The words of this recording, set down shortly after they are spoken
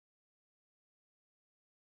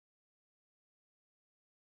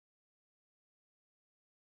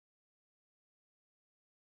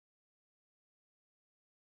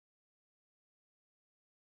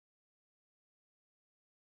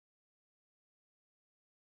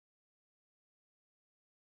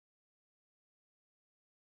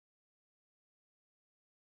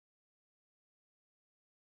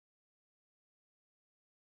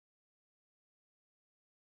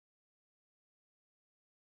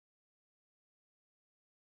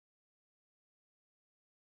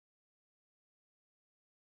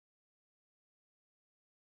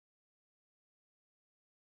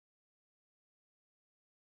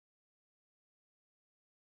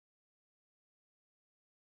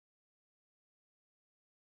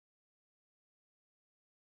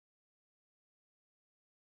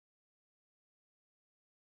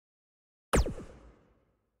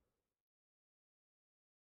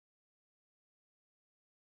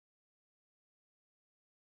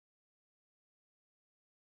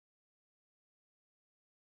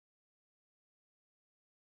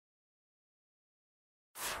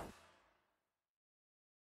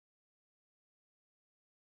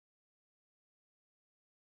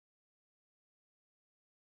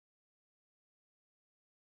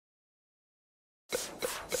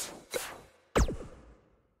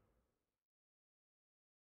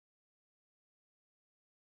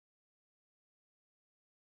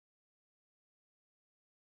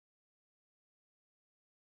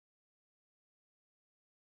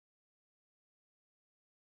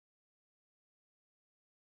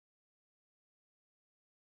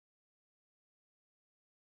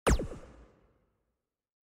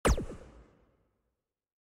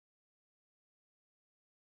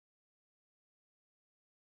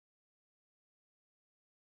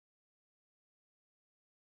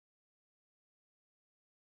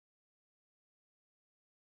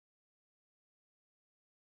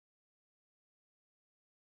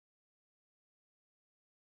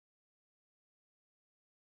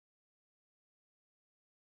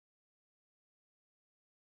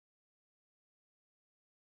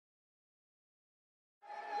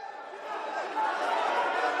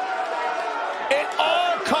It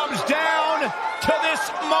all comes down to this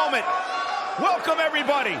moment. Welcome,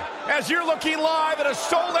 everybody, as you're looking live at a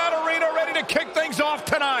sold-out arena ready to kick things off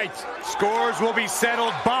tonight. Scores will be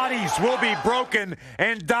settled, bodies will be broken,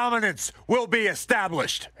 and dominance will be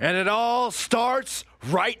established. And it all starts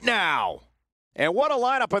right now. And what a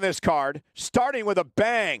lineup on this card, starting with a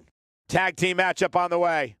bang. Tag team matchup on the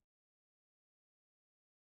way.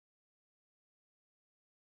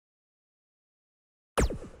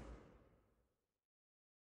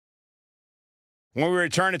 When we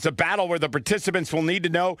return, it's a battle where the participants will need to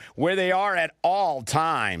know where they are at all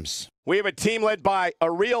times. We have a team led by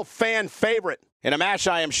a real fan favorite in a match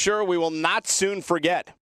I am sure we will not soon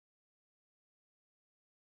forget.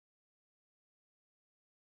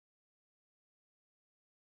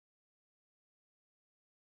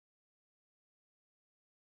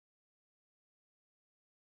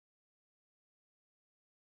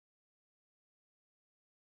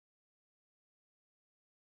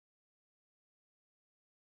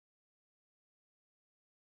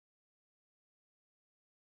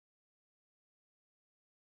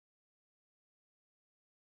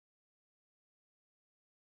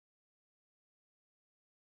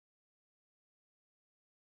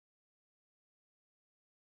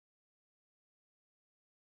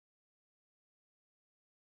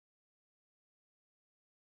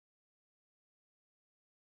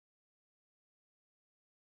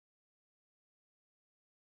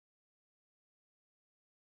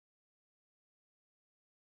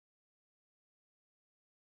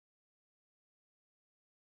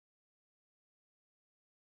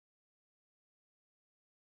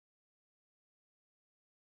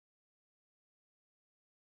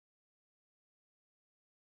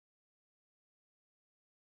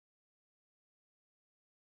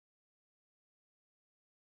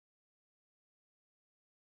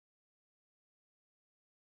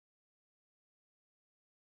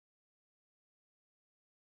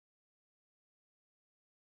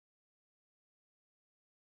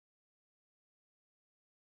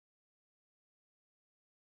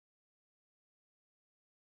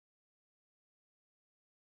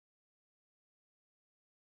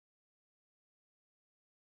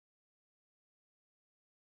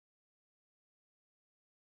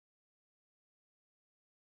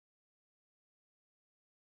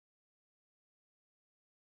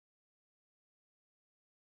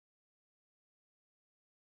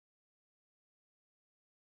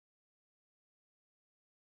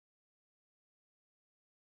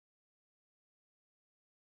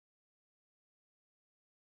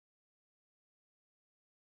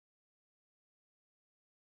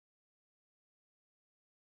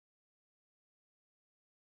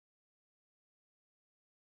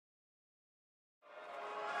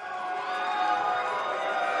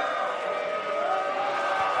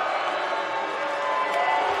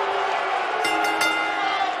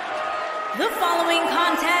 The following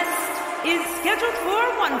contest is scheduled for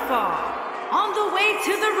one fall. On the way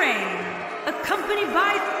to the ring, accompanied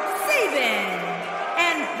by Sabin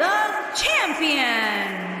and the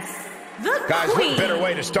champions, the Guys, Queen. what better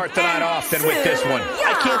way to start the night off than with this one?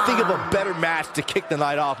 I can't think of a better match to kick the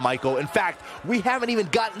night off, Michael. In fact, we haven't even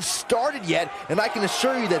gotten started yet, and I can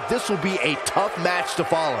assure you that this will be a tough match to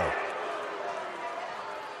follow.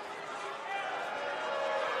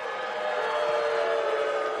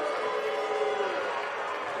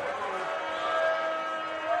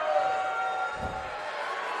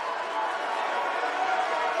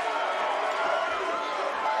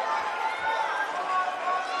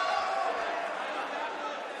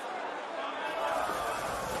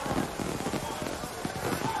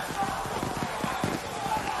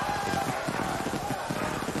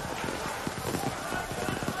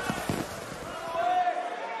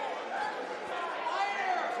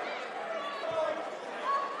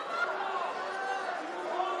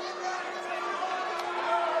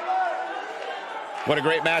 What a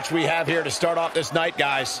great match we have here to start off this night,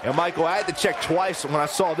 guys. And Michael, I had to check twice when I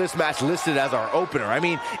saw this match listed as our opener. I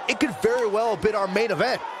mean, it could very well have been our main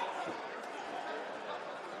event.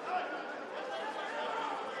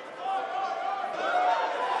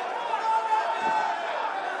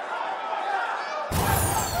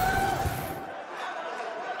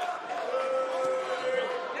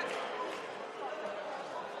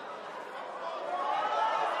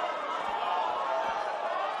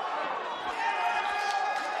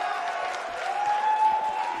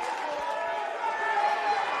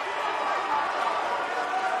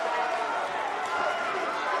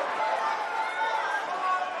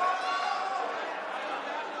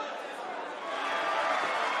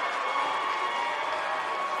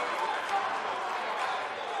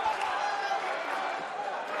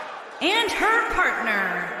 and her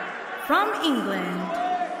partner from England,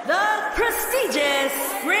 the prestigious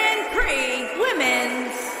Grand Prix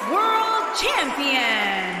Women's World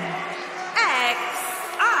Champion,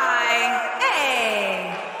 XIA.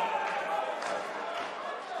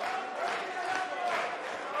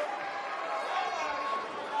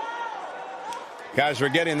 Guys, we're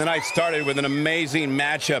getting the night started with an amazing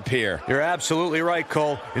matchup here. You're absolutely right,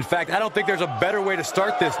 Cole. In fact, I don't think there's a better way to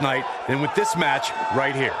start this night than with this match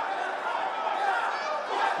right here.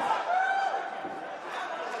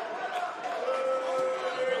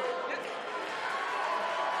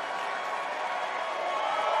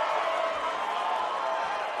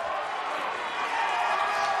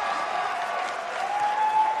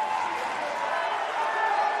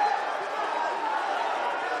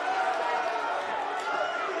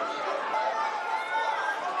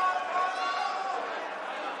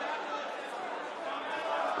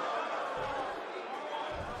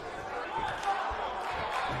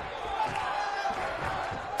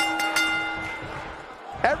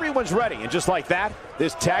 Everyone's ready, and just like that,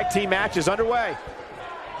 this tag team match is underway.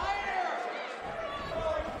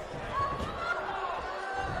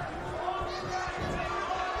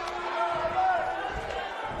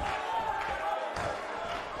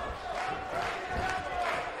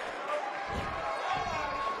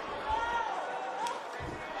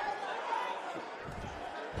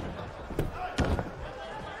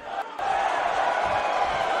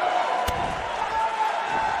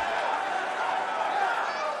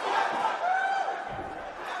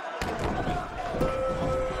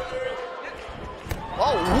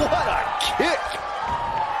 Oh, what a kick!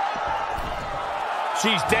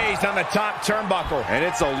 She's dazed on the top turnbuckle. And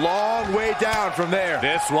it's a long way down from there.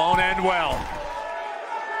 This won't end well.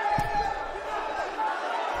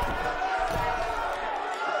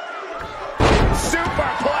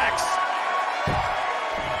 Superplex!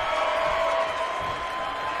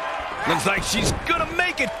 Looks like she's gonna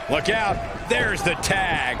make it. Look out, there's the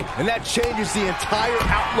tag. And that changes the entire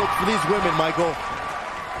outlook for these women, Michael.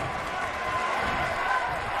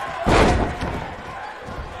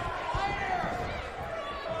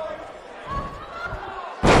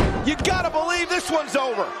 You gotta believe this one's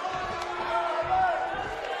over.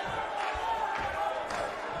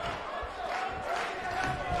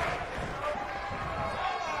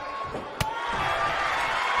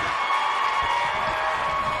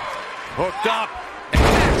 Hooked up.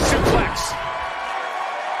 Suplex.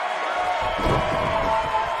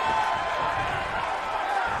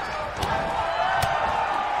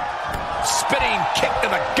 Spinning kick to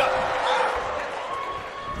the gut.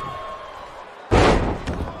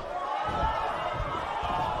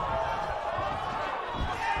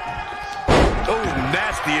 Oh,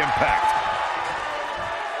 nasty impact.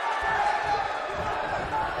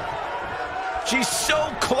 She's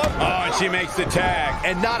so close. Oh, and she makes the tag.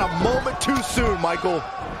 And not a moment too soon, Michael.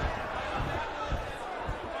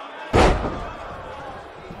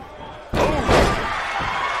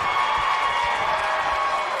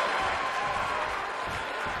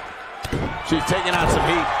 She's taking on some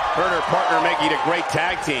heat. Her and her partner making a great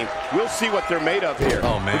tag team. We'll see what they're made of here.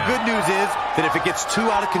 Oh, man. The good news is that if it gets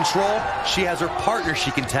too out of control, she has her partner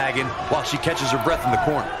she can tag in while she catches her breath in the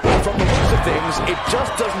corner. From the looks of things, it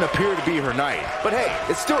just doesn't appear to be her night. But hey,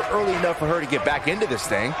 it's still early enough for her to get back into this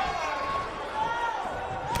thing.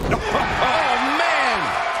 Oh, man!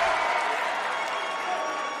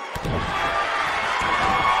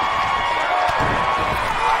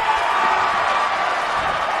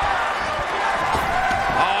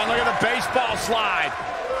 Oh, look at the baseball slide.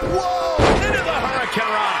 Whoa! Into the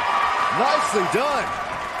Hurricane Rock. Nicely done.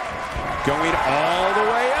 Going all the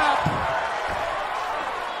way up.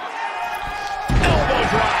 Elbow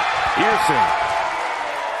drop. Pearson.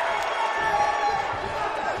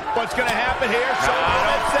 What's going to happen here?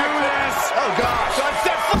 Let's do this. Oh, gosh.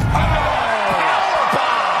 Sunset. Powerbomb.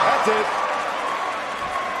 That's it.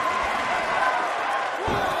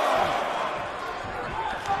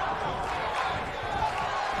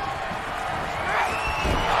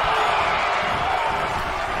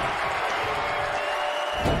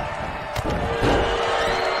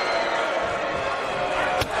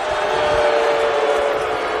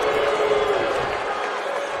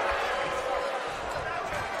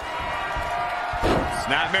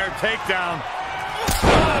 Snapmare takedown.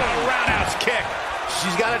 Oh, roundhouse kick.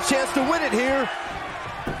 She's got a chance to win it here.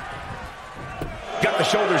 Got the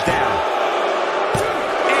shoulders down.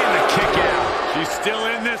 And the kick out. She's still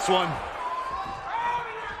in this one.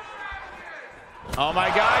 Oh, my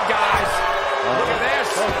God, guys. Look at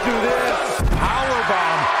this. Let's do this.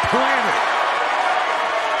 Powerbomb planted.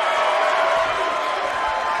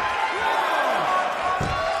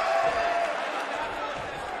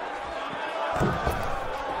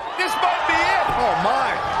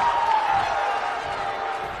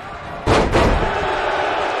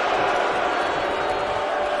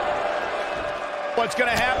 what's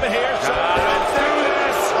going to happen here. Let's do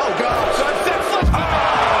this. Oh, God. Sunset flip.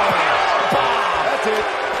 That's it.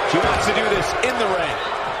 She wants to do this in the ring.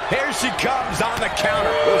 Here she comes on the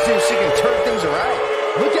counter. We'll see if she can turn things around.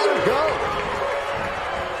 Look at her go.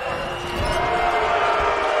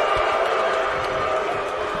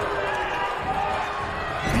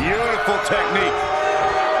 Beautiful technique.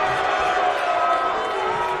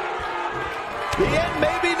 The end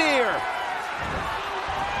may be near.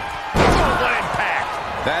 Oh, what impact.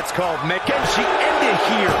 That's called Can she end it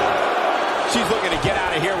here? She's looking to get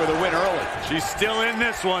out of here with a win early. She's still in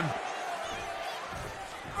this one.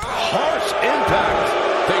 Harsh impact.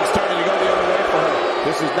 Things starting to go the other way for her.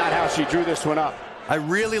 This is not how she drew this one up. I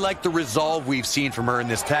really like the resolve we've seen from her in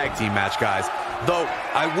this tag team match, guys. Though,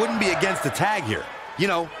 I wouldn't be against the tag here. You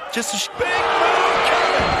know, just a Big move,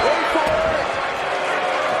 Kevin. Wait for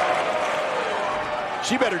it.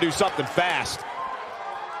 She better do something fast.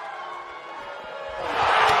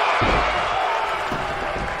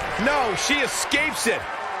 No, she escapes it.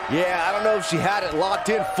 Yeah, I don't know if she had it locked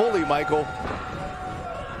in fully, Michael.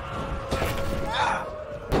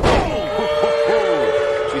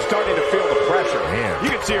 She's starting to feel the pressure. Man.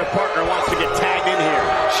 You can see her partner wants to get tagged in here.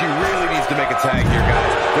 She really needs to make a tag here,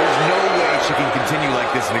 guys. There's no way she can continue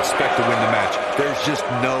like this and expect to win the match. There's just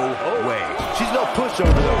no way. She's no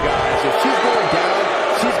pushover, though, guys. If she's going down,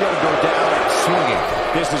 she's going to go down swinging.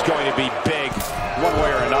 This is going to be big, one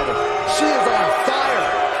way or another. She is on fire.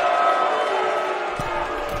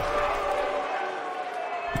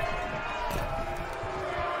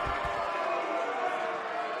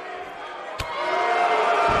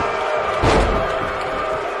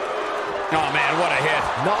 Oh, man, what a hit.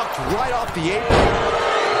 Knocked right off the apron.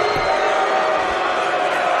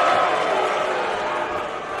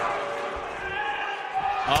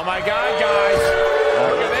 Oh, my God, guys.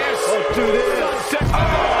 Look at this. Let's do this. Sunset.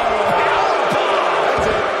 That's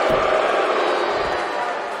it.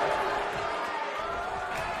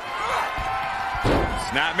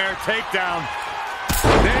 Snapmare takedown.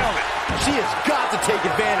 Nailed it. She has got to take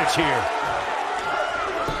advantage here.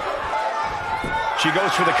 She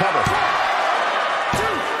goes for the cover.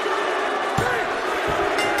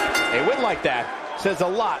 A win like that says a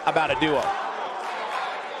lot about a duo.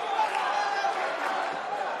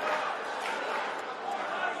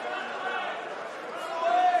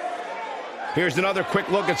 Here's another quick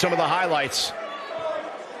look at some of the highlights.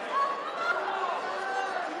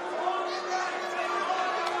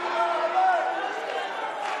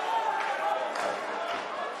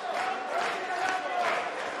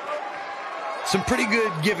 Some pretty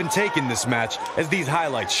good give and take in this match, as these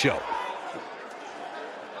highlights show.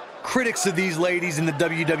 Critics of these ladies in the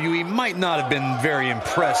WWE might not have been very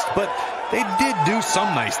impressed, but they did do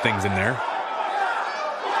some nice things in there.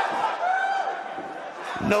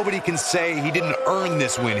 Nobody can say he didn't earn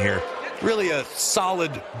this win here. Really a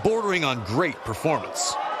solid, bordering on great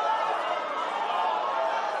performance.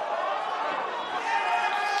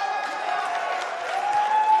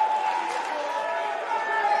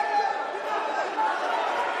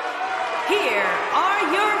 Here are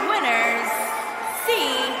your winners,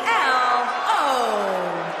 CLO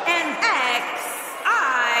and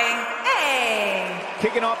XIA.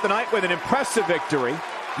 Kicking off the night with an impressive victory.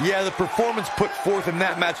 Yeah, the performance put forth in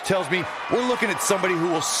that match tells me we're looking at somebody who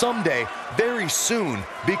will someday, very soon,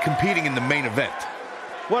 be competing in the main event.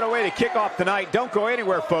 What a way to kick off the night. Don't go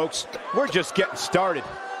anywhere, folks. We're just getting started.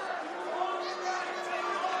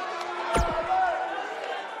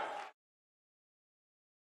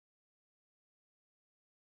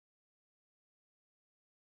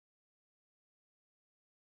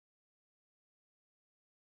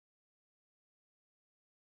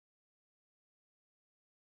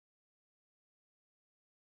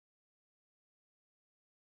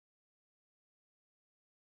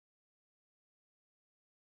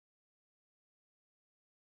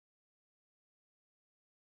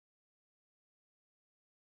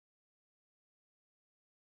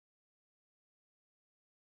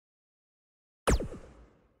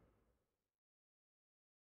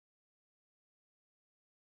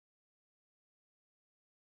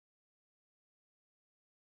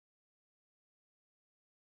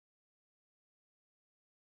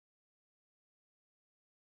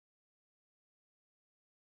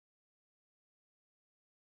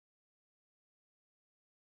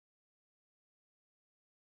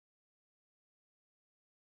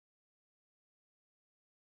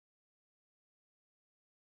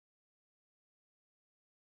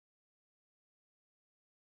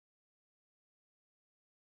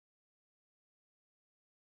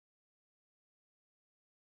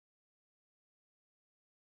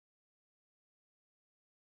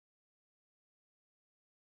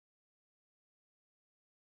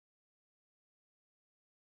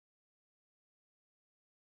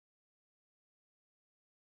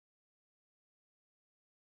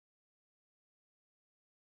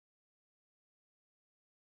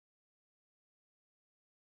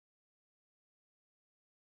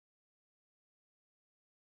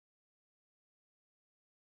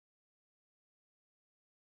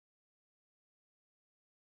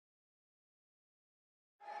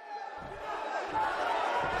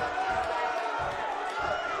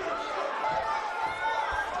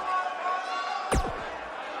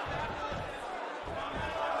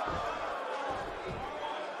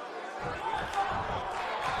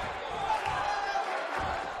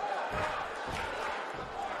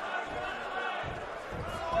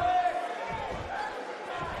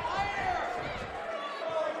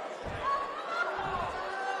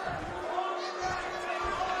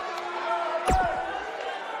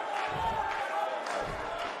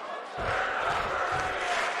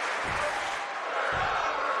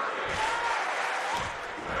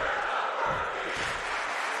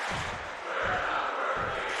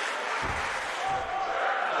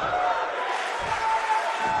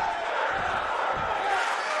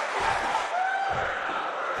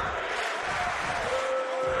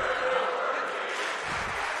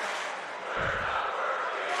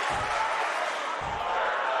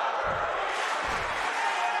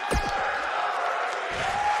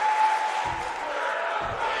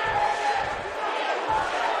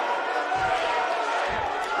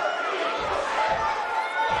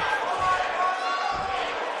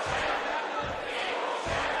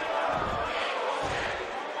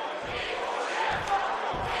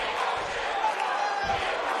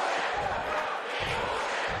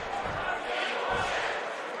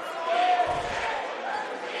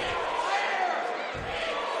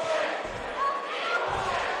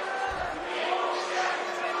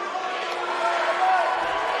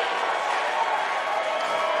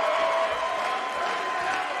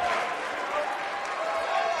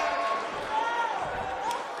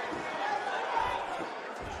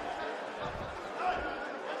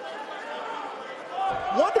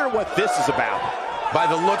 Wonder what this is about. By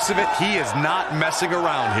the looks of it, he is not messing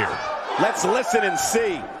around here. Let's listen and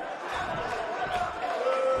see.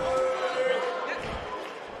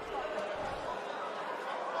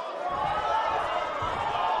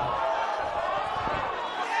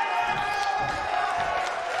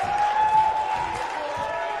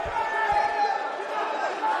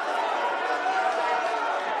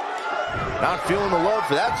 Not feeling the love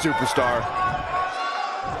for that superstar.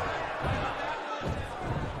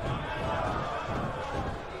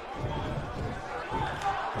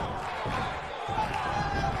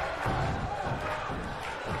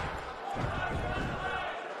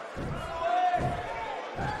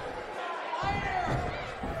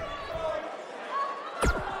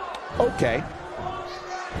 Okay.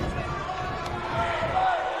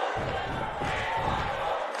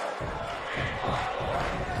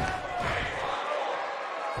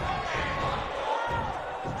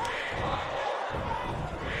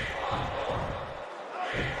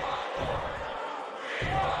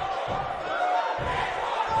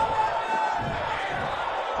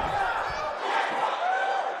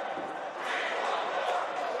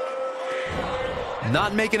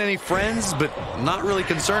 Not making any friends, but not really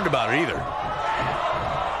concerned about it either.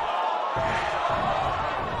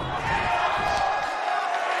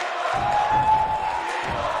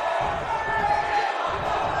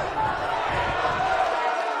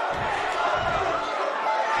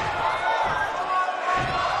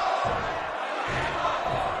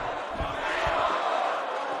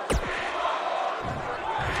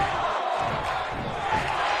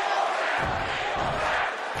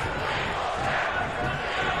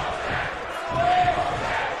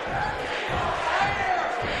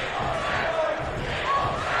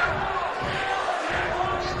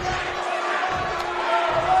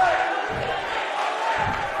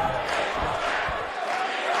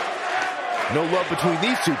 No love between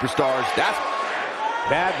these superstars. That's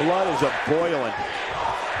bad blood is a-boiling.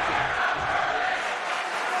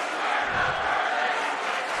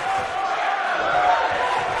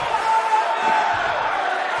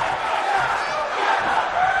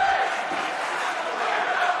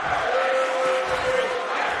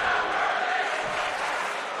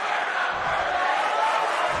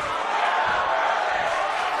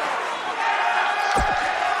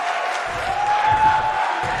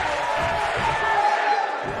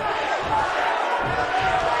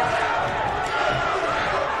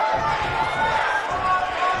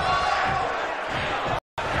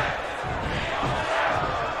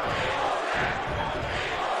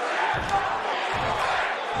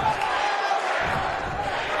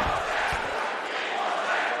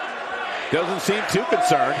 Doesn't seem too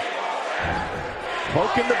concerned.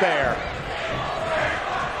 Poking the bear.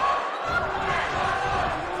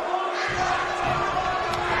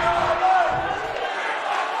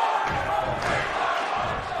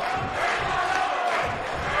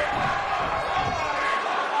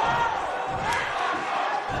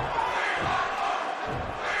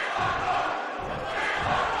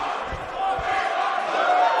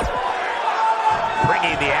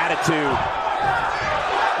 Bringing the attitude.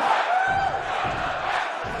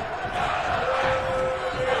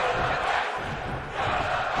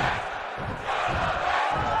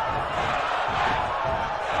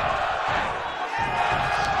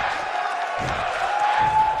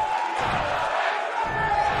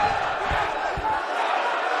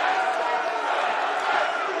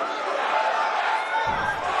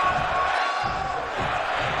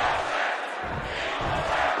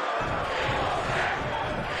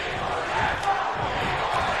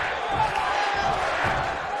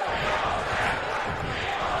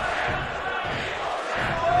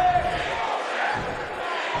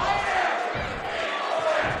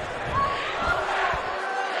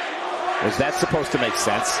 Was that supposed to make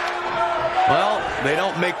sense? Well, they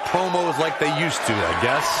don't make promos like they used to, I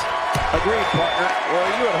guess. Agreed, partner. Well,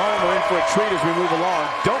 you at home are in for a treat as we move along.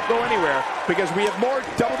 Don't go anywhere, because we have more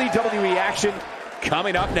WWE action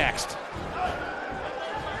coming up next.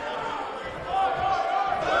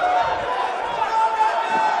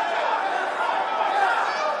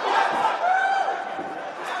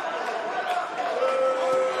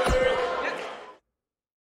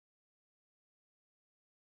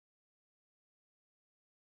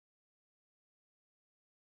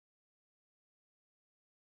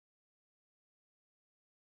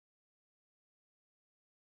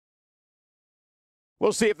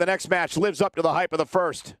 We'll see if the next match lives up to the hype of the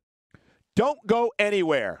first. Don't go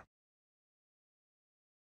anywhere.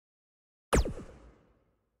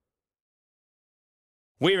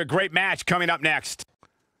 We have a great match coming up next.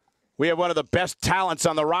 We have one of the best talents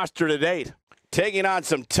on the roster to date, taking on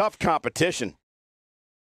some tough competition.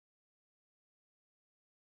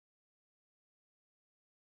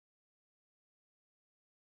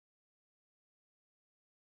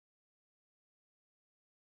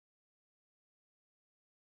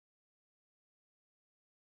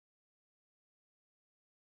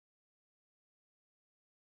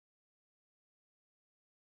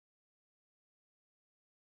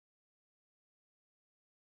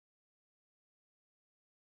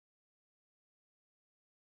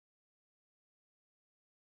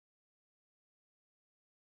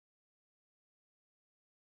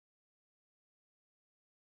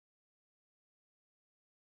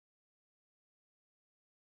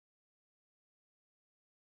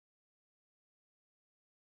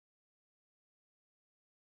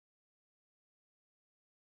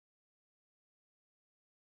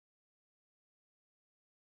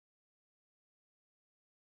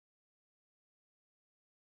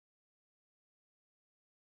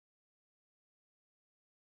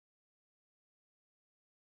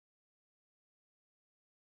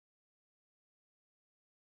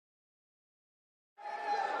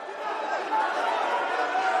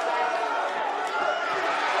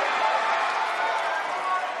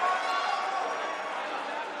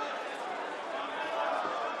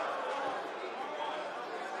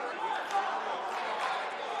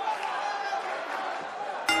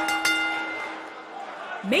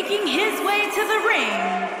 Making his way to the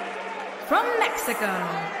ring from Mexico,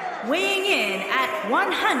 weighing in at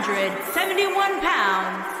 171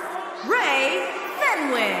 pounds, Ray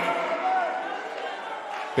Fenwick.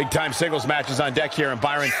 Big-time singles matches on deck here. And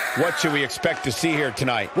Byron, what should we expect to see here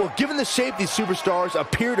tonight? Well, given the shape these superstars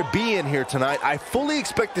appear to be in here tonight, I fully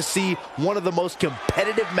expect to see one of the most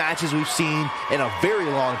competitive matches we've seen in a very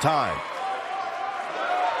long time.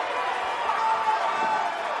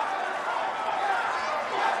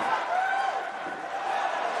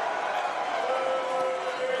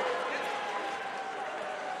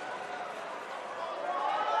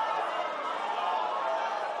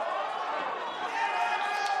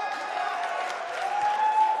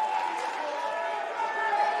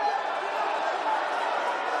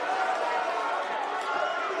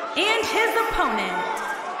 And his opponent,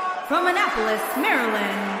 from Annapolis,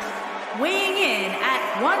 Maryland, weighing in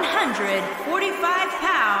at 145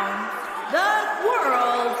 pounds, the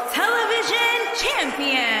World Television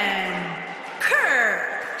Champion,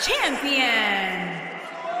 Kurt Champion.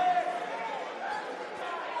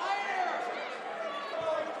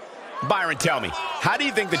 Byron, tell me, how do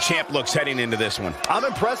you think the champ looks heading into this one? I'm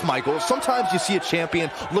impressed, Michael. Sometimes you see a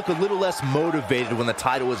champion look a little less motivated when the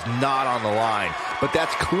title is not on the line, but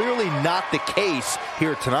that's clearly not the case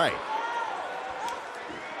here tonight.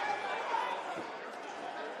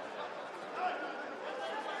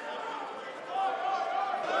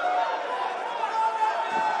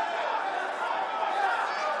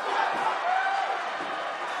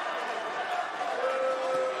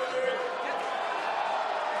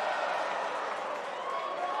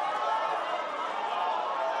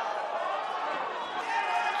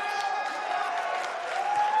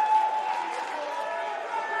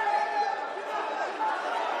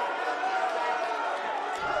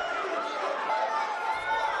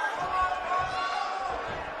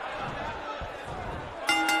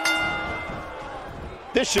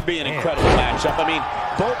 This should be an incredible matchup. I mean,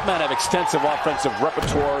 both men have extensive offensive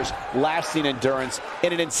repertoires, lasting endurance,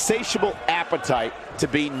 and an insatiable appetite to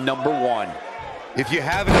be number one. If you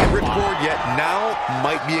haven't hit ripcord yet, now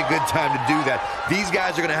might be a good time to do that. These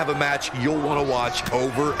guys are going to have a match you'll want to watch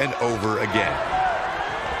over and over again.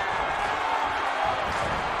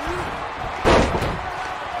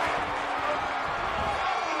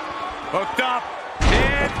 Hooked up.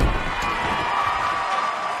 And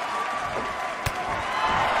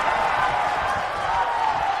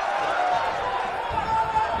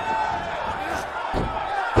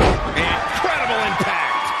Incredible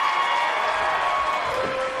impact.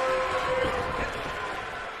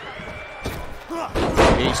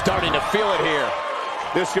 He's starting to feel it here.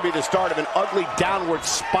 This could be the start of an ugly downward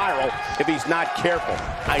spiral if he's not careful.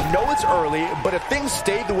 I know it's early, but if things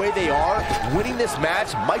stay the way they are, winning this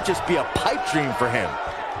match might just be a pipe dream for him.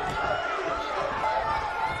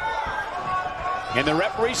 And the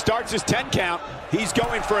referee starts his 10 count. He's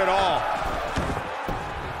going for it all.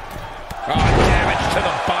 Oh, damage to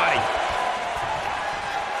the body.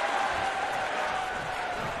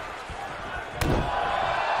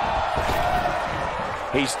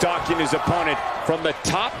 He's stalking his opponent from the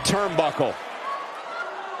top turnbuckle.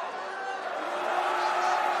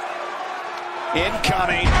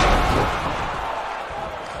 Incoming.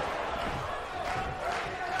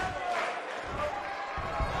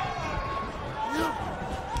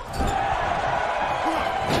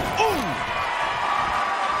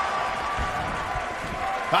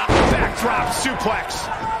 Backdrop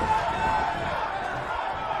suplex.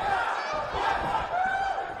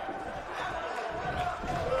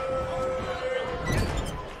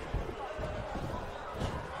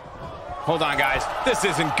 Hold on, guys. This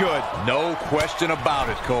isn't good. No question about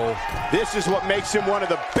it, Cole. This is what makes him one of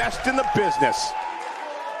the best in the business.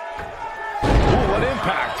 Ooh, what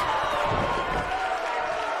impact.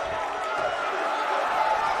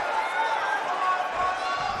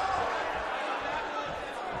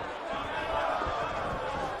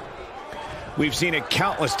 We've seen it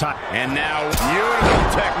countless times. And now,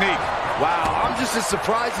 Beautiful technique. Wow, I'm just as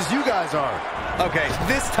surprised as you guys are. Okay,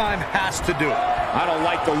 this time has to do it. I don't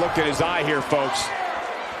like the look in his eye here, folks.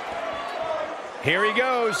 Here he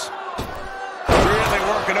goes. really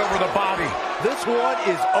working over the body. This one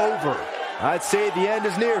is over. I'd say the end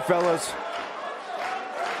is near, fellas.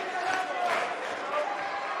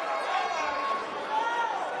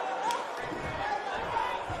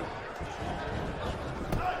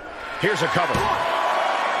 Here's a cover. 1,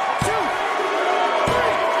 2,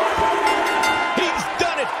 3. He's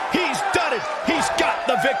done it. He's done it. He's got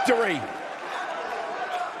the victory.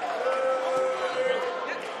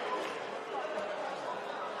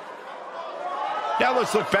 Now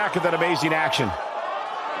let's look back at that amazing action.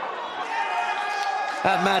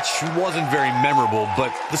 That match wasn't very memorable,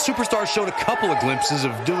 but the superstars showed a couple of glimpses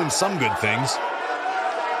of doing some good things.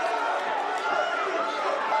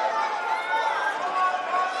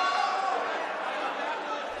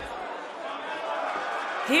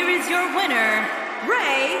 Here is your winner,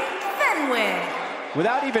 Ray Fenwick.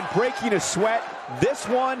 Without even breaking a sweat, this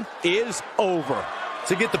one is over.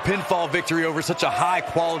 To get the pinfall victory over such a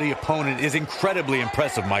high-quality opponent is incredibly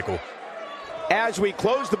impressive, Michael. As we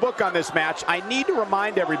close the book on this match, I need to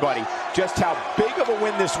remind everybody just how big of a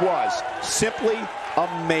win this was. Simply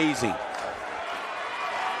amazing.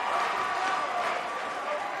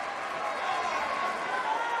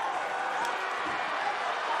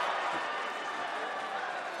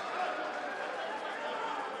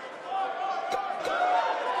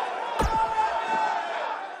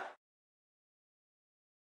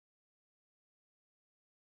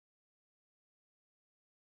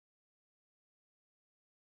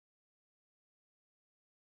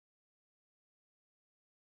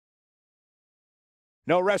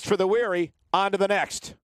 No rest for the weary. On to the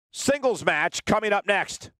next. Singles match coming up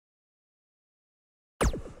next.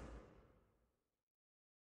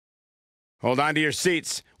 Hold on to your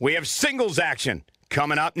seats. We have singles action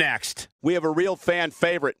coming up next. We have a real fan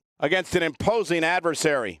favorite against an imposing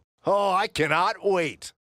adversary. Oh, I cannot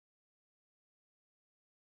wait.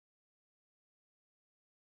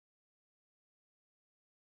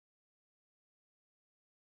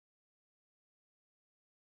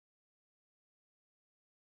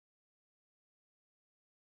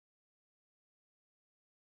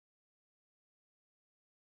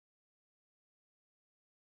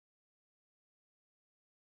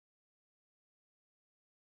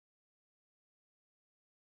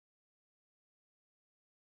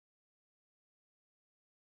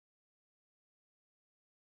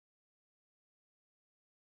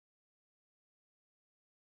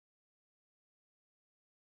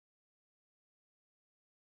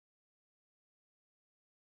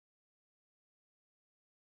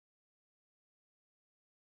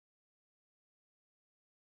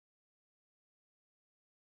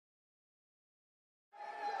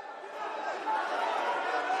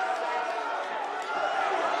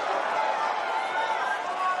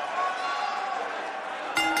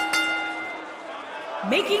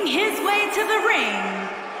 Making his way to the ring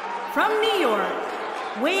from New York,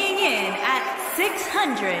 weighing in at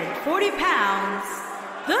 640 pounds,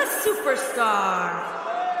 the Superstar.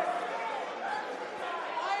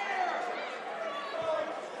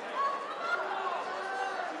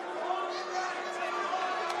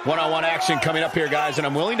 One-on-one action coming up here, guys, and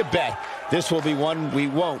I'm willing to bet this will be one we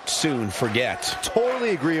won't soon forget. Totally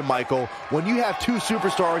agree, Michael. When you have two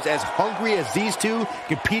superstars as hungry as these two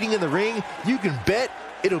competing in the ring, you can bet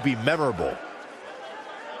it'll be memorable.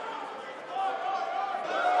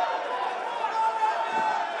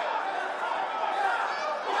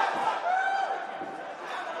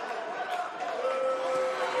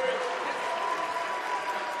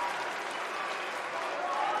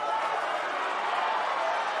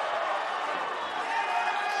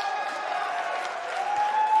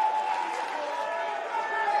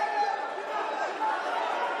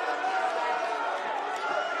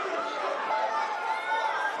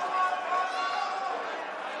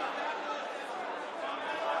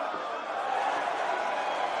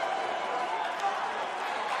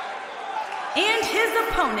 And his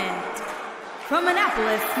opponent, from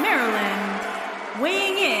Annapolis, Maryland,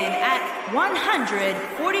 weighing in at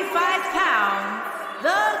 145 pounds,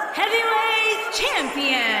 the heavyweight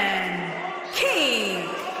champion, King.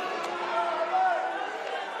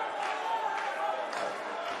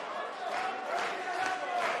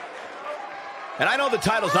 And I know the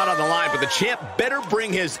title's not on the line, but the champ better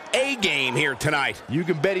bring his A game here tonight. You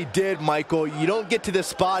can bet he did, Michael. You don't get to the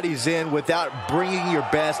spot he's in without bringing your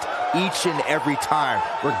best each and every time,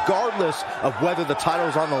 regardless of whether the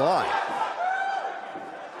title's on the line.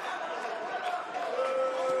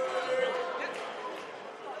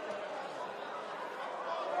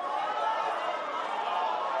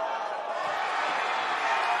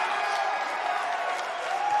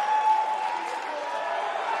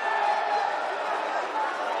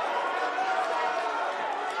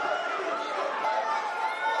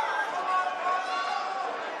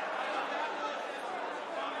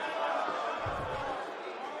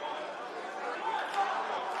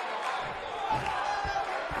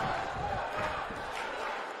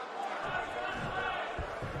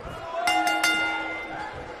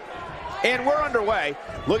 And we're underway.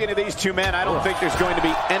 Looking at these two men, I don't think there's going to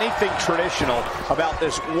be anything traditional about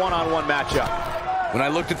this one-on-one matchup. When I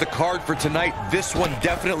looked at the card for tonight, this one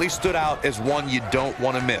definitely stood out as one you don't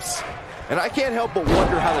want to miss. And I can't help but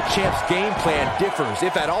wonder how the champ's game plan differs,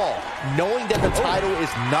 if at all, knowing that the title is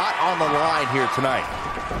not on the line here tonight.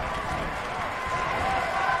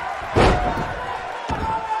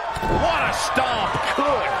 What a stomp.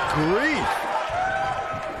 Good grief.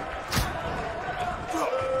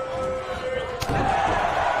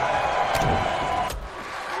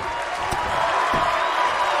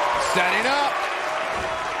 Setting up.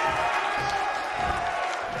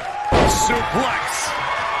 Suplex.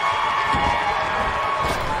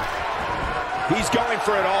 He's going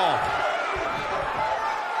for it all.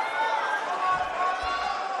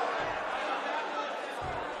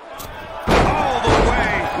 All the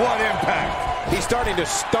way. What impact. He's starting to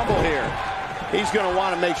stumble here. He's going to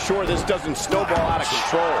want to make sure this doesn't snowball out of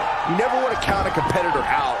control. You never want to count a competitor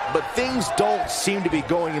out, but things don't seem to be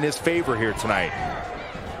going in his favor here tonight.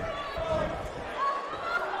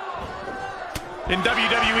 In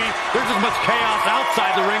WWE, there's as much chaos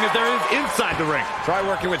outside the ring as there is inside the ring. Try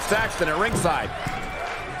working with Saxton at ringside.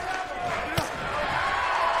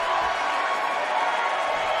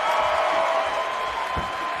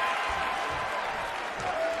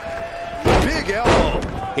 Big elbow.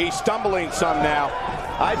 He's stumbling some now.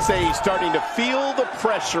 I'd say he's starting to feel the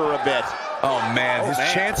pressure a bit. Oh, man, his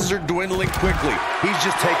chances are dwindling quickly. He's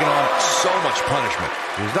just taking on so much punishment.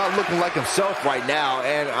 He's not looking like himself right now,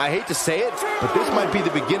 and I hate to say it, but this might be the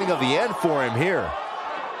beginning of the end for him here.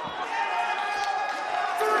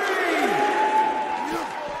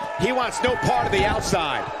 He wants no part of the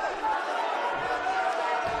outside.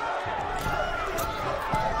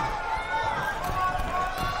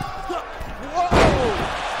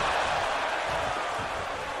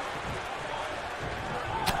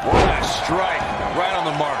 What a strike. Right on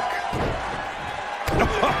the mark.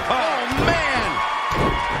 Oh, man!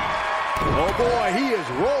 Oh, boy, he is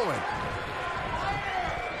rolling.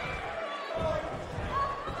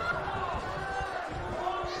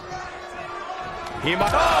 He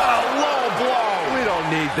might. Oh, low blow. We don't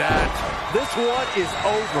need that. This one is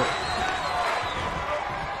over.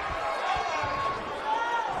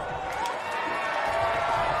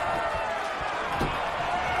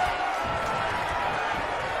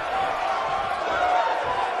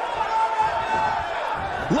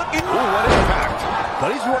 Looking. Ooh, what impact.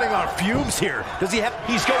 But he's running on fumes here. Does he have...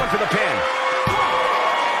 He's going for the pin.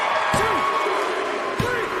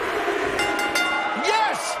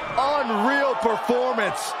 Yes! Unreal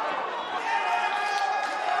performance.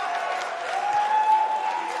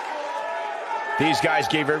 These guys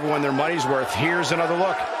gave everyone their money's worth. Here's another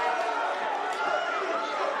look.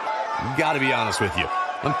 Gotta be honest with you.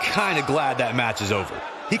 I'm kind of glad that match is over.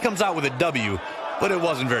 He comes out with a W, but it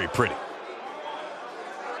wasn't very pretty.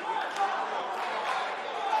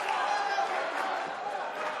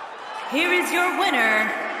 Here is your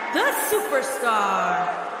winner, the Superstar.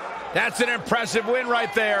 That's an impressive win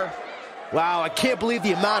right there. Wow, I can't believe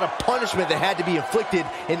the amount of punishment that had to be inflicted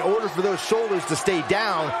in order for those shoulders to stay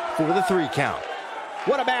down for the 3 count.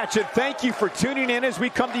 What a match, and thank you for tuning in as we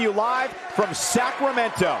come to you live from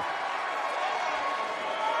Sacramento.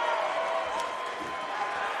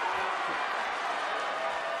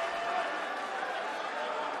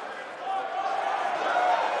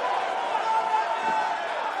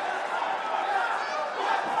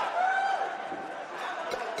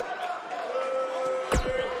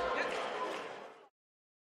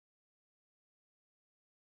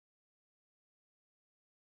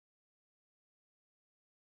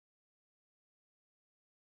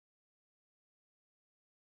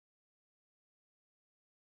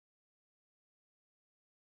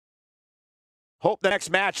 Hope the next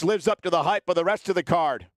match lives up to the hype of the rest of the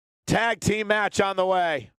card. Tag team match on the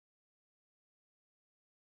way.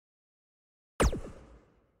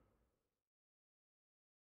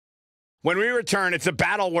 When we return, it's a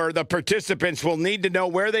battle where the participants will need to know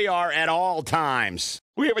where they are at all times.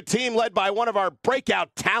 We have a team led by one of our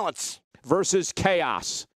breakout talents versus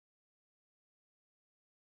Chaos.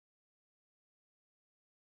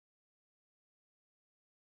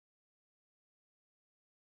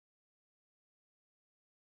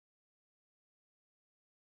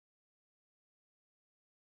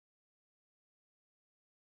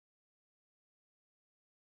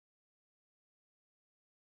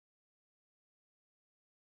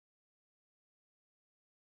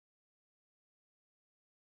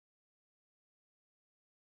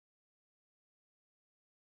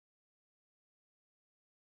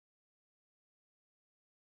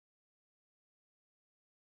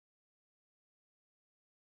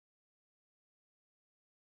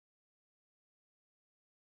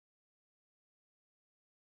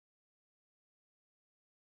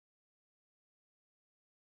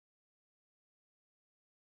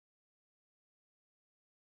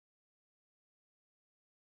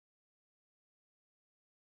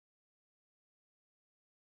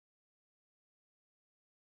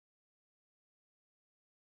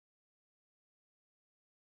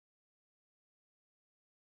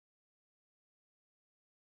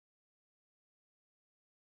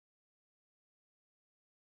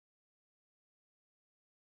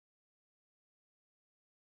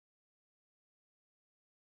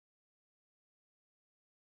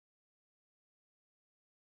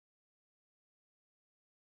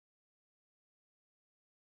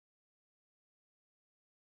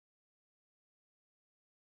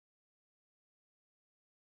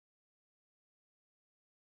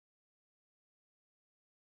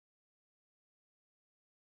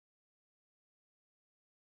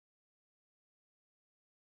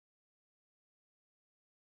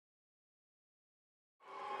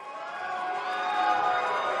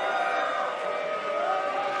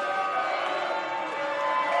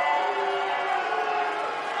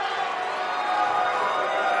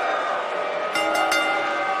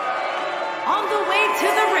 to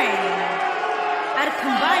the ring, at a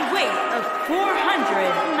combined weight of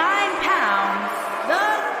 409 pounds, the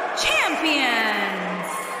champions,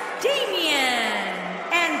 Damian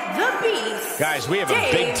and the Beast. Guys, we have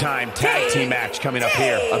a big-time tag team match coming up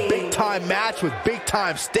here. A big-time match with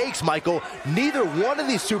big-time stakes, Michael. Neither one of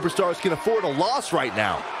these superstars can afford a loss right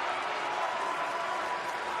now.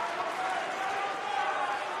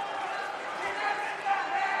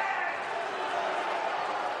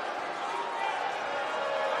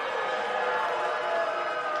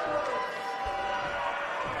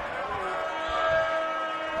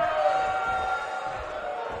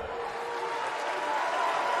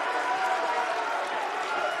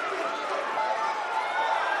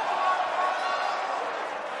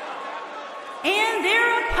 And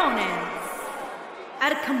their opponents,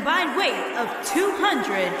 at a combined weight of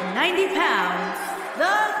 290 pounds,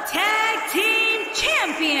 the Tag Team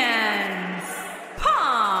Champions,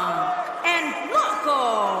 Punk and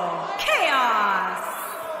Local Chaos.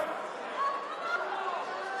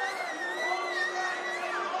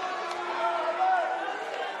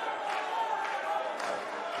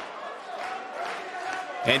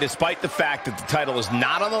 And despite the fact that the title is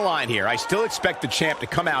not on the line here, I still expect the champ to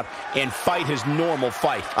come out and fight his normal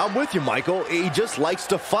fight. I'm with you, Michael. He just likes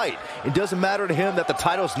to fight. It doesn't matter to him that the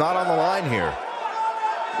title's not on the line here.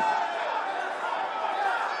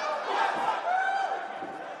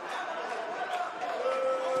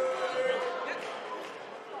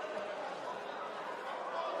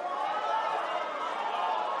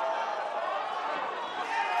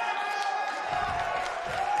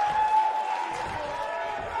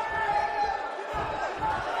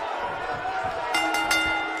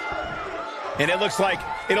 And it looks like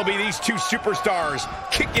it'll be these two superstars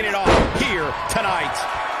kicking it off here tonight.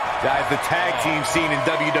 Guys, the tag team scene in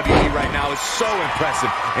WWE right now is so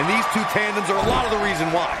impressive, and these two tandems are a lot of the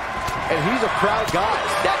reason why. And he's a proud guy.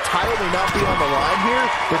 That title may not be on the line here,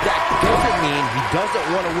 but that doesn't mean he doesn't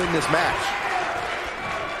want to win this match.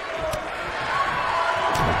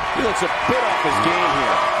 He looks a bit off his game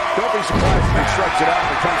here. Don't be surprised if he shrugs it off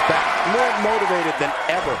and comes back more motivated than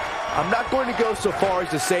ever. I'm not going to go so far as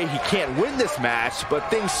to say he can't win this match, but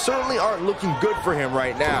things certainly aren't looking good for him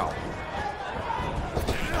right now.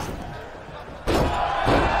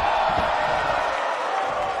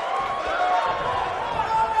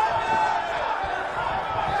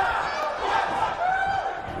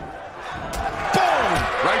 Boom!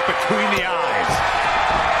 Right between the eyes.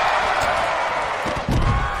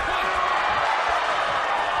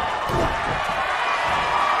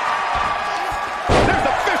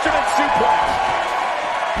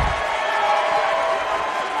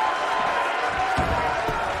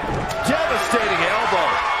 Devastating elbow.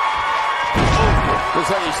 Looks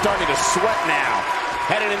like he's starting to sweat now.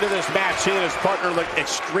 Headed into this match, he and his partner look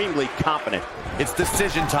extremely confident. It's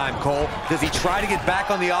decision time, Cole. Does he try to get back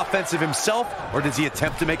on the offensive himself, or does he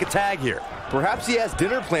attempt to make a tag here? Perhaps he has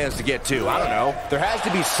dinner plans to get to. I don't know. There has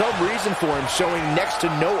to be some reason for him showing next to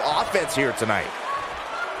no offense here tonight.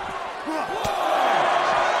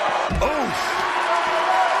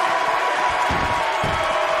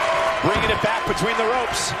 Bringing it back between the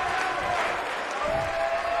ropes.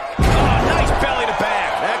 Oh, nice belly to back.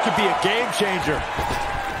 That could be a game changer.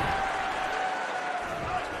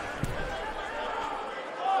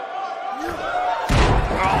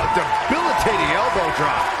 Oh, debilitating elbow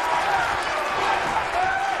drop.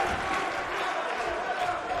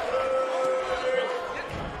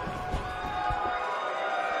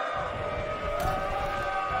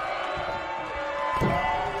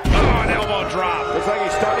 Drop. Looks like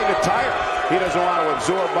he's starting to tire. He doesn't want to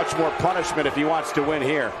absorb much more punishment if he wants to win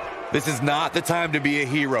here. This is not the time to be a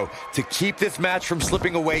hero. To keep this match from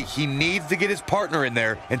slipping away, he needs to get his partner in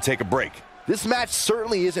there and take a break. This match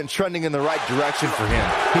certainly isn't trending in the right direction for him.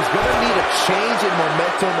 He's going to need a change in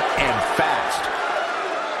momentum and fast.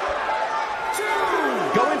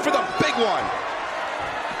 Going for the big one.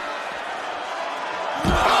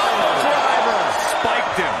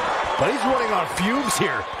 Spiked him. But he's running on fumes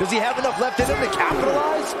here. Does he have enough left in him to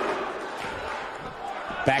capitalize?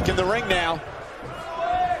 Back in the ring now.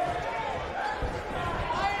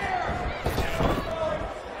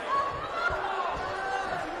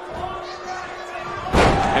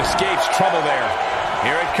 Escapes trouble there.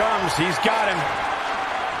 Here it comes. He's got him.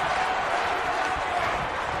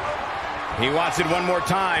 He wants it one more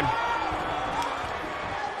time.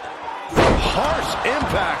 Harsh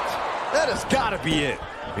impact. That has got to be it.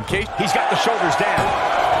 In case he's got the shoulders down.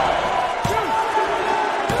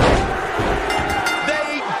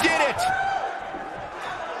 They did it.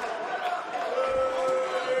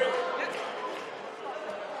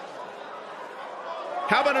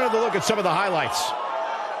 How about another look at some of the highlights?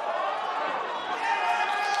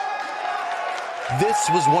 This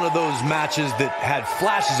was one of those matches that had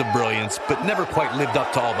flashes of brilliance, but never quite lived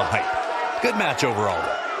up to all the hype. Good match overall,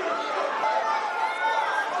 though.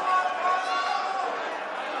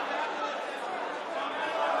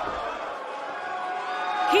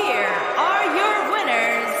 Here are your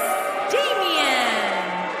winners, Damian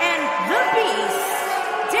and the Beast,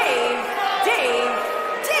 Dave.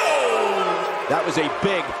 That was a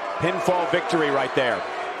big pinfall victory right there.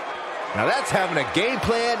 Now that's having a game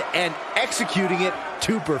plan and executing it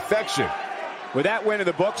to perfection. With that win in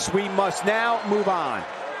the books, we must now move on.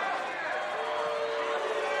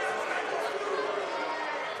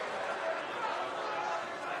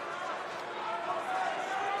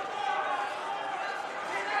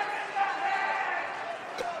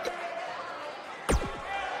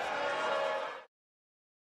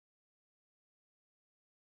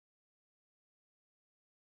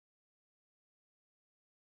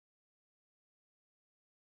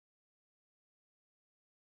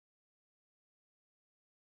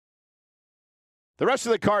 The rest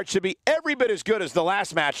of the card should be every bit as good as the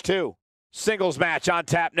last match, too. Singles match on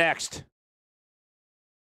tap next.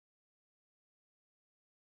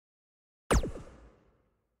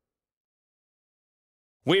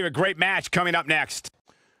 We have a great match coming up next.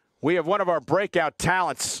 We have one of our breakout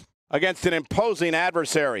talents against an imposing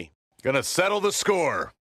adversary. Gonna settle the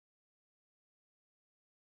score.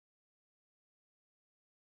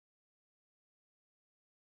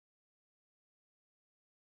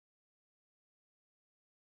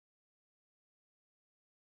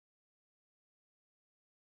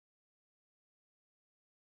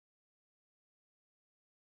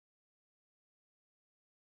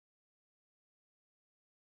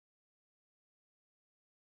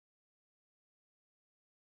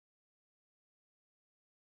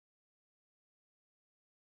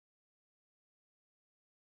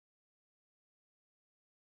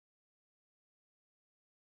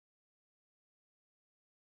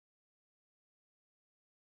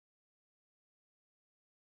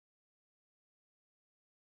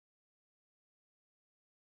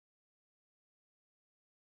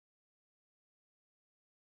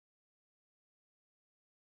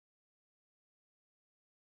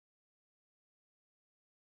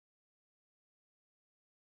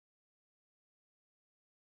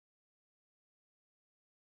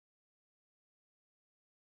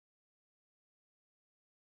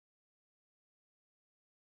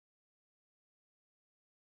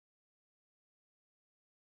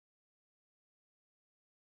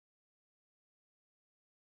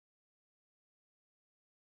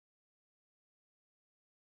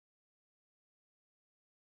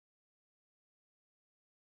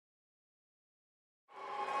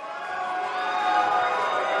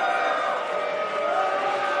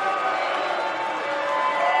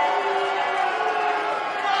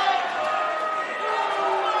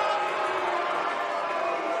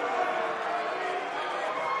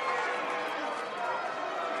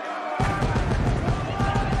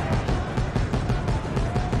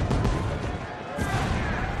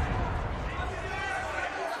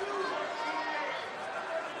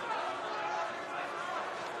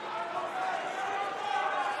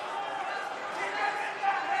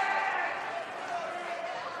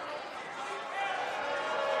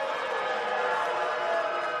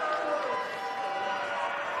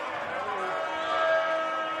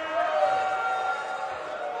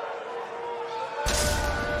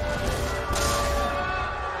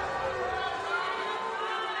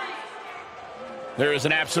 There is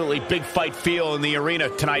an absolutely big fight feel in the arena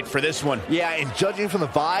tonight for this one. Yeah, and judging from the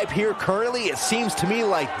vibe here currently, it seems to me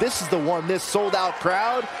like this is the one this sold-out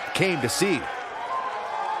crowd came to see.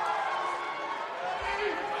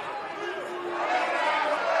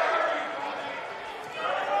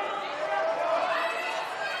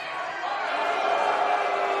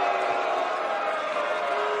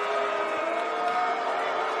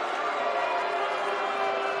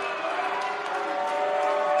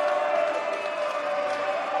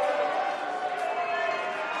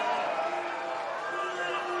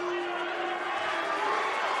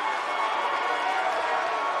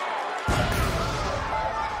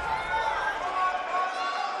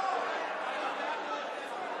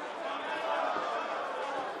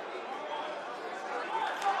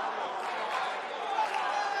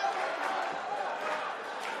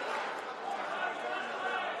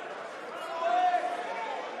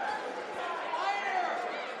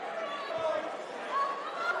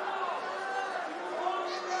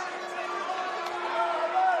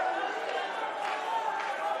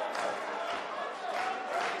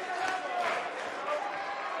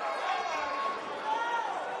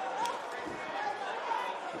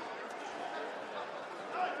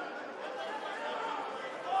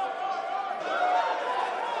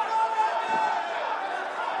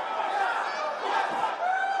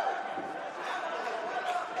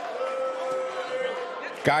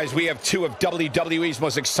 Guys, we have two of WWE's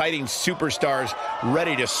most exciting superstars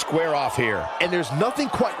ready to square off here. And there's nothing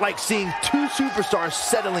quite like seeing two superstars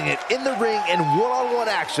settling it in the ring in one-on-one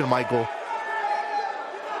action, Michael.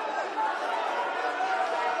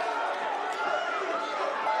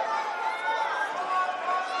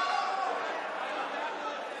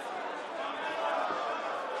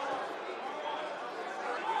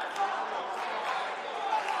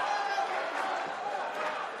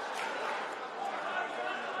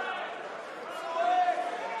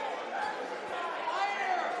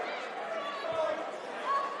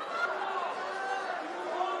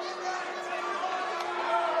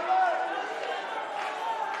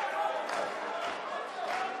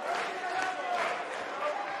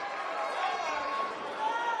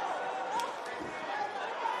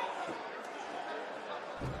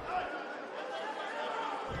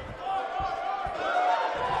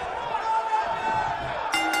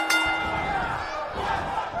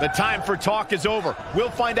 The time for talk is over. We'll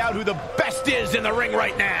find out who the best is in the ring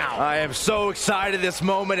right now. I am so excited this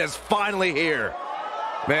moment is finally here.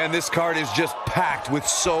 Man, this card is just packed with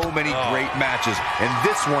so many great matches, and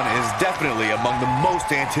this one is definitely among the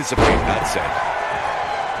most anticipated, I'd say.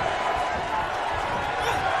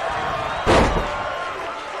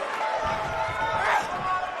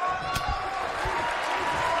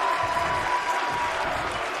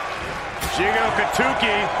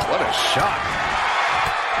 What a shot.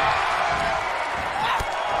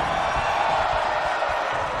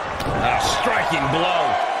 A striking blow.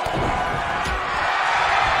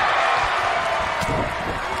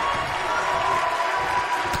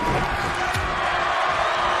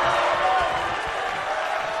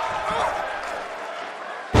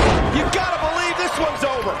 You gotta believe this one's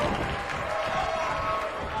over.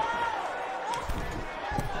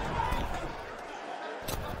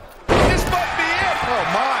 This might be it. Oh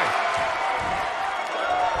my.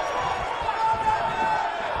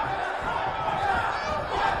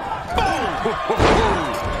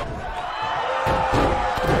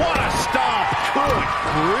 What a stomp. Good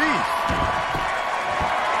grief.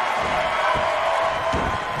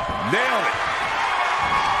 Nailed it.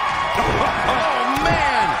 Oh,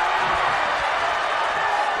 man.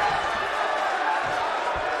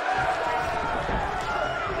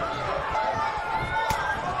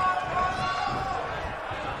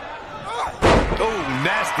 Oh,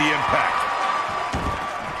 nasty impact.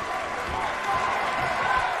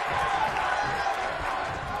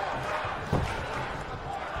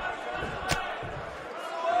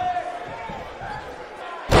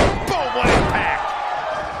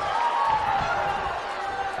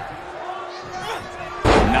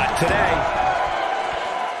 Today.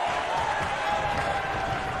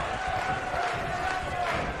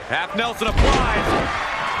 Half Nelson applied.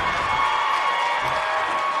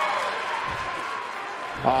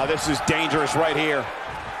 Oh, this is dangerous right here.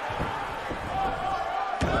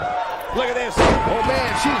 Look at this. Oh,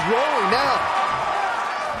 man, she's rolling now.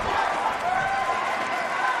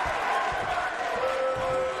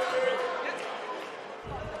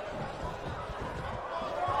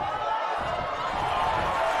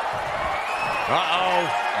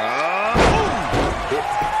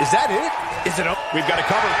 Is that it? Is it? We've got it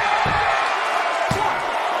covered.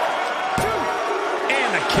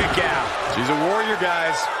 And a kick out. She's a warrior,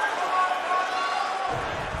 guys.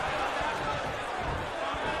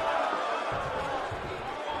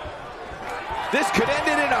 This could end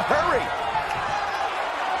it in a hurry.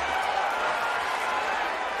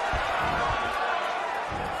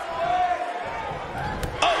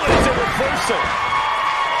 Oh, it's a reversal.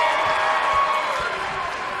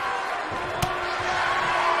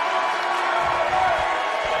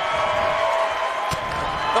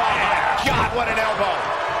 What an elbow.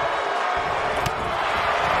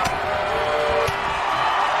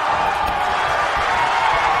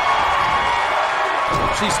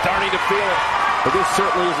 She's starting to feel it. But this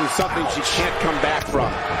certainly isn't something she can't come back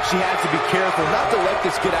from. She has to be careful not to let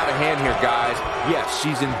this get out of hand here, guys. Yes,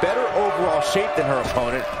 she's in better overall shape than her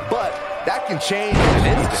opponent, but that can change in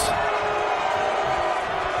an instant.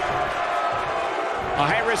 A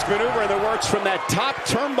high-risk maneuver that works from that top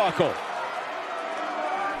turnbuckle.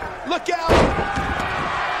 Look out!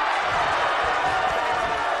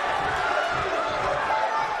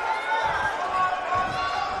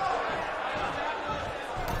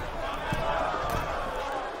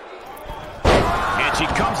 And she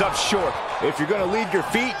comes up short. If you're going to leave your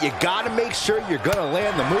feet, you got to make sure you're going to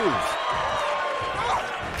land the move.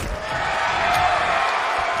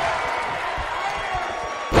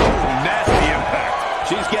 Nasty impact.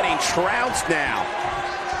 She's getting trounced now.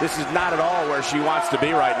 This is not at all where she wants to be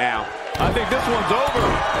right now. I think this one's over.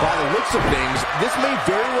 By the looks of things, this may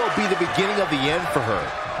very well be the beginning of the end for her.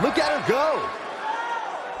 Look at her go.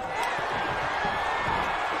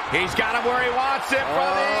 He's got him where he wants it,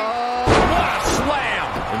 brother. What a slam.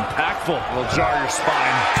 Impactful. It'll jar your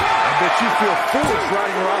spine. I bet you feel foolish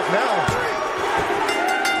riding her off now.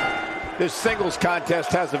 This singles contest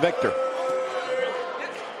has a victor.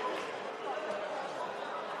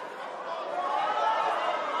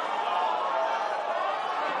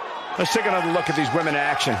 Let's take another look at these women in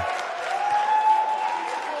action.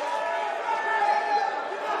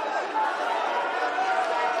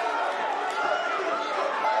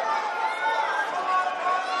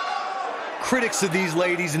 Critics of these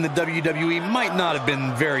ladies in the WWE might not have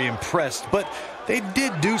been very impressed, but they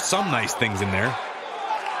did do some nice things in there.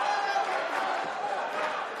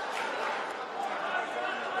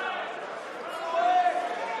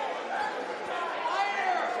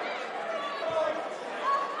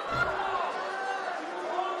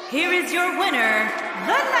 Here is your winner,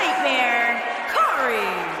 the Nightmare, Kari.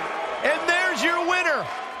 And there's your winner.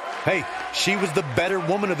 Hey, she was the better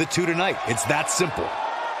woman of the two tonight. It's that simple.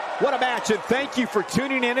 What a match, and thank you for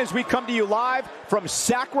tuning in as we come to you live from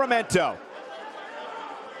Sacramento.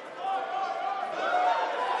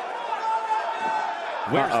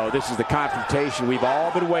 Uh-oh, this is the confrontation we've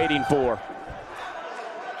all been waiting for.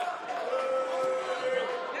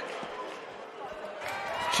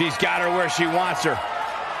 She's got her where she wants her.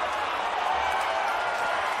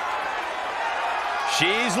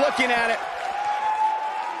 She's looking at it.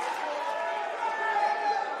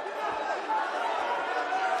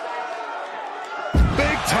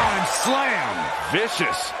 Big time slam.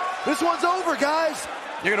 Vicious. This one's over, guys.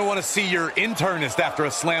 You're going to want to see your internist after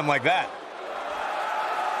a slam like that.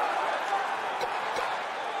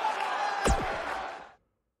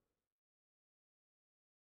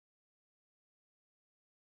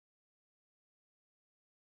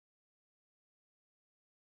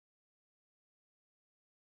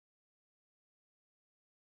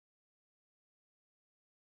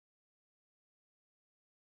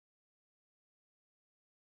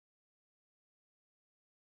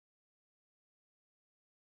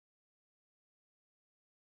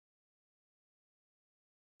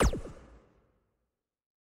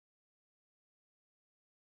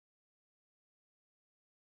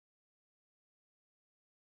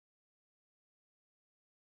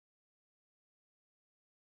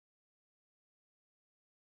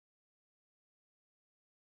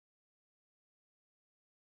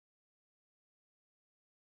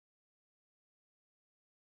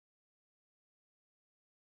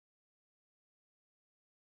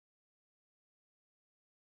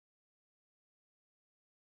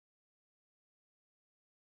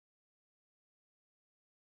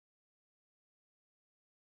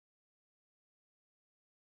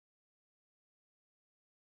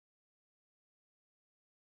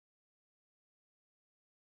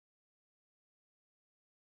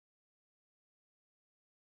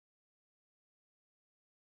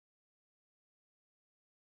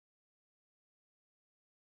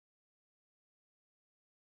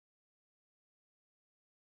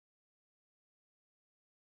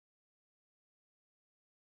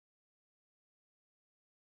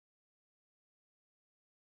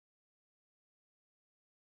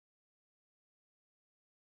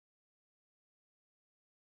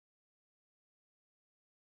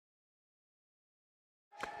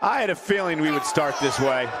 I had a feeling we would start this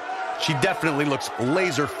way. She definitely looks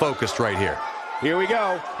laser focused right here. Here we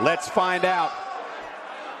go. Let's find out.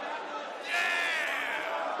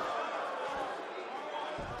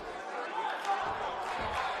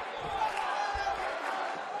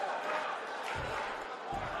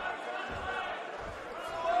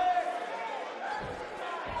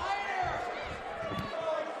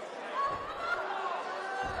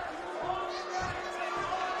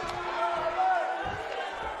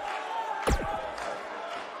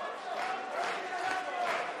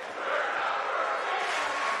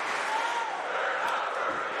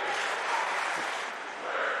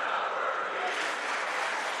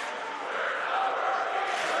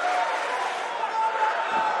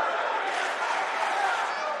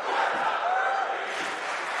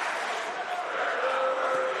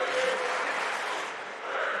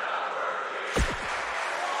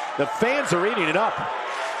 The fans are eating it up.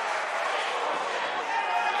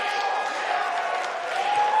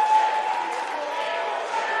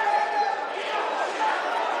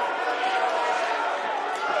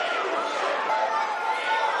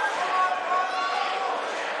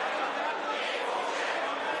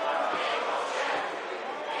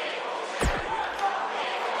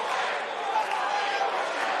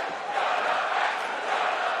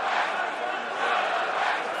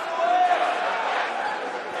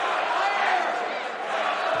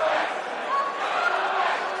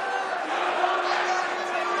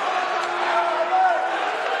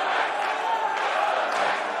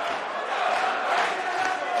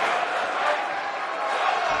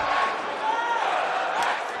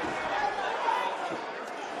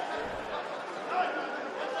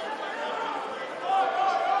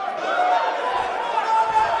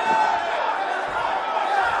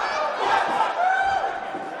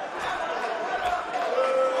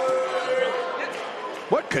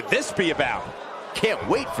 could this be about? Can't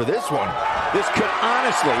wait for this one. This could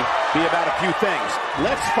honestly be about a few things.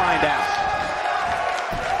 Let's find out.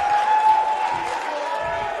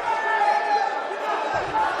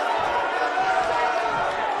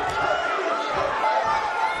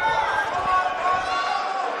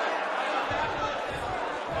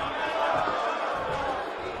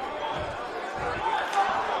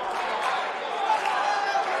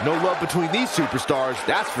 No love between these superstars,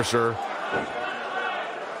 that's for sure.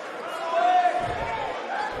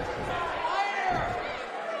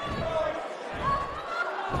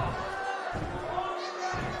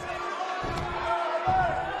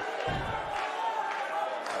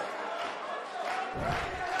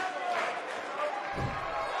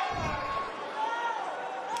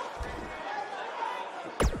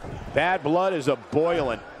 Bad blood is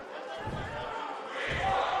a-boiling.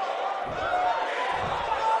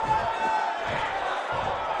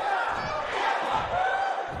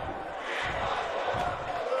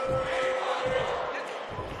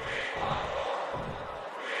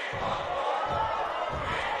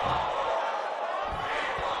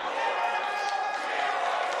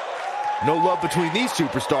 No love between these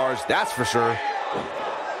superstars, that's for sure.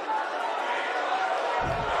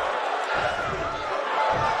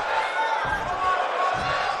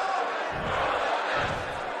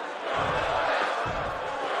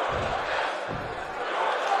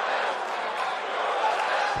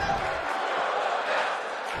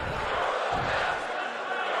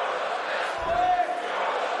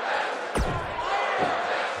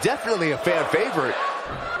 Definitely a fan favorite.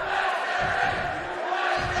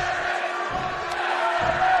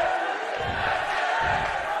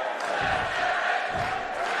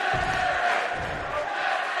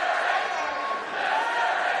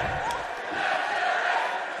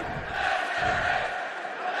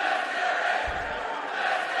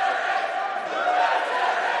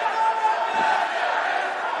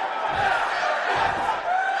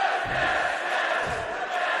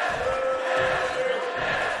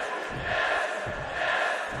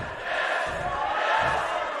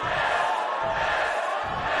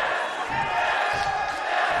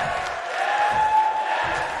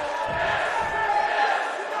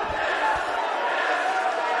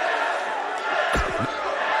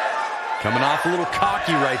 Coming off a little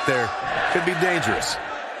cocky right there. Could be dangerous.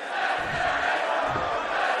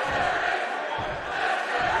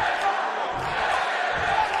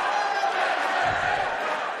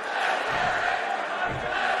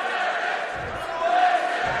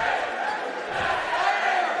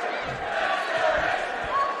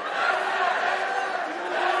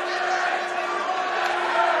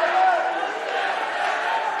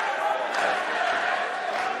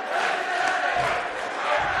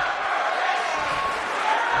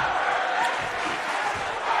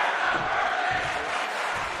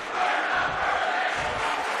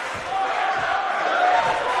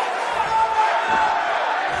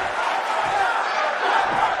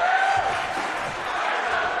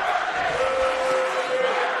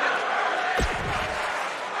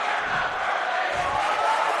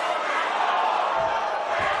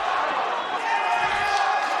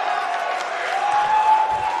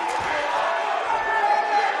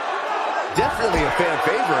 Definitely a fan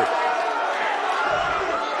favorite.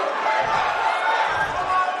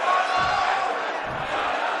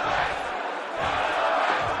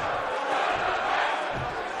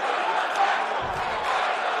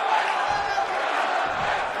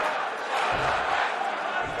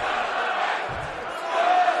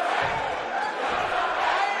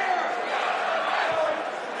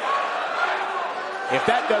 If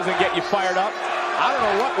that doesn't get you fired up, I don't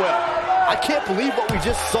know what will. I can't believe what we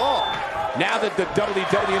just saw. Now that the WWE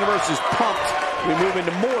Universe is pumped, we move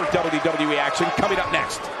into more WWE action coming up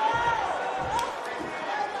next.